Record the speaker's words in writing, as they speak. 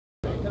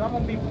and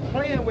I'm going to be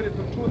playing with it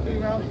for 2 or 3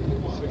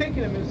 rounds,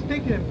 sticking him and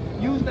sticking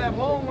him. Use that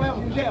long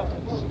left jab,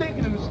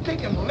 sticking him and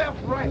sticking him,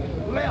 left, right,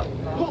 left,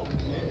 hook,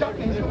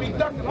 ducking. He's going to be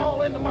ducking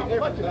all into my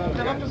punches.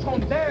 And I'm just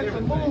going to dance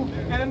and move.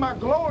 And in my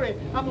glory,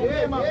 I'm going to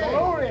be in my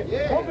glory,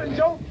 whooping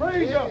Joe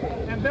Frazier.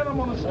 And then I'm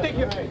going to stick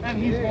him,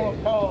 and he's going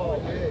to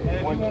fall. And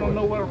if you want to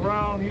know what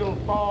round he'll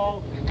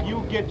fall,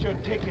 you get your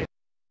ticket.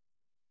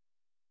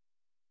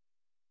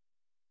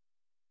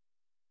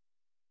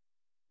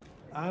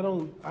 I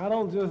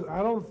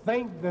don't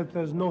think that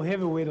there's no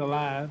heavyweight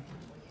alive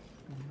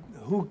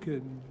who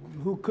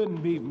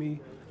couldn't beat me.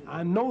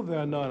 I know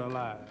they're not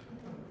alive.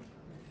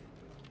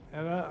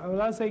 And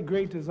when I say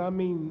greatest, I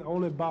mean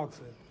only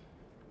boxing.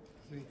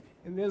 See,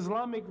 in the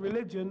Islamic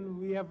religion,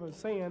 we have a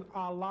saying,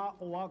 Allah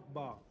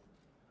Akbar.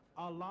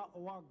 Allah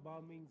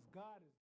Akbar means God is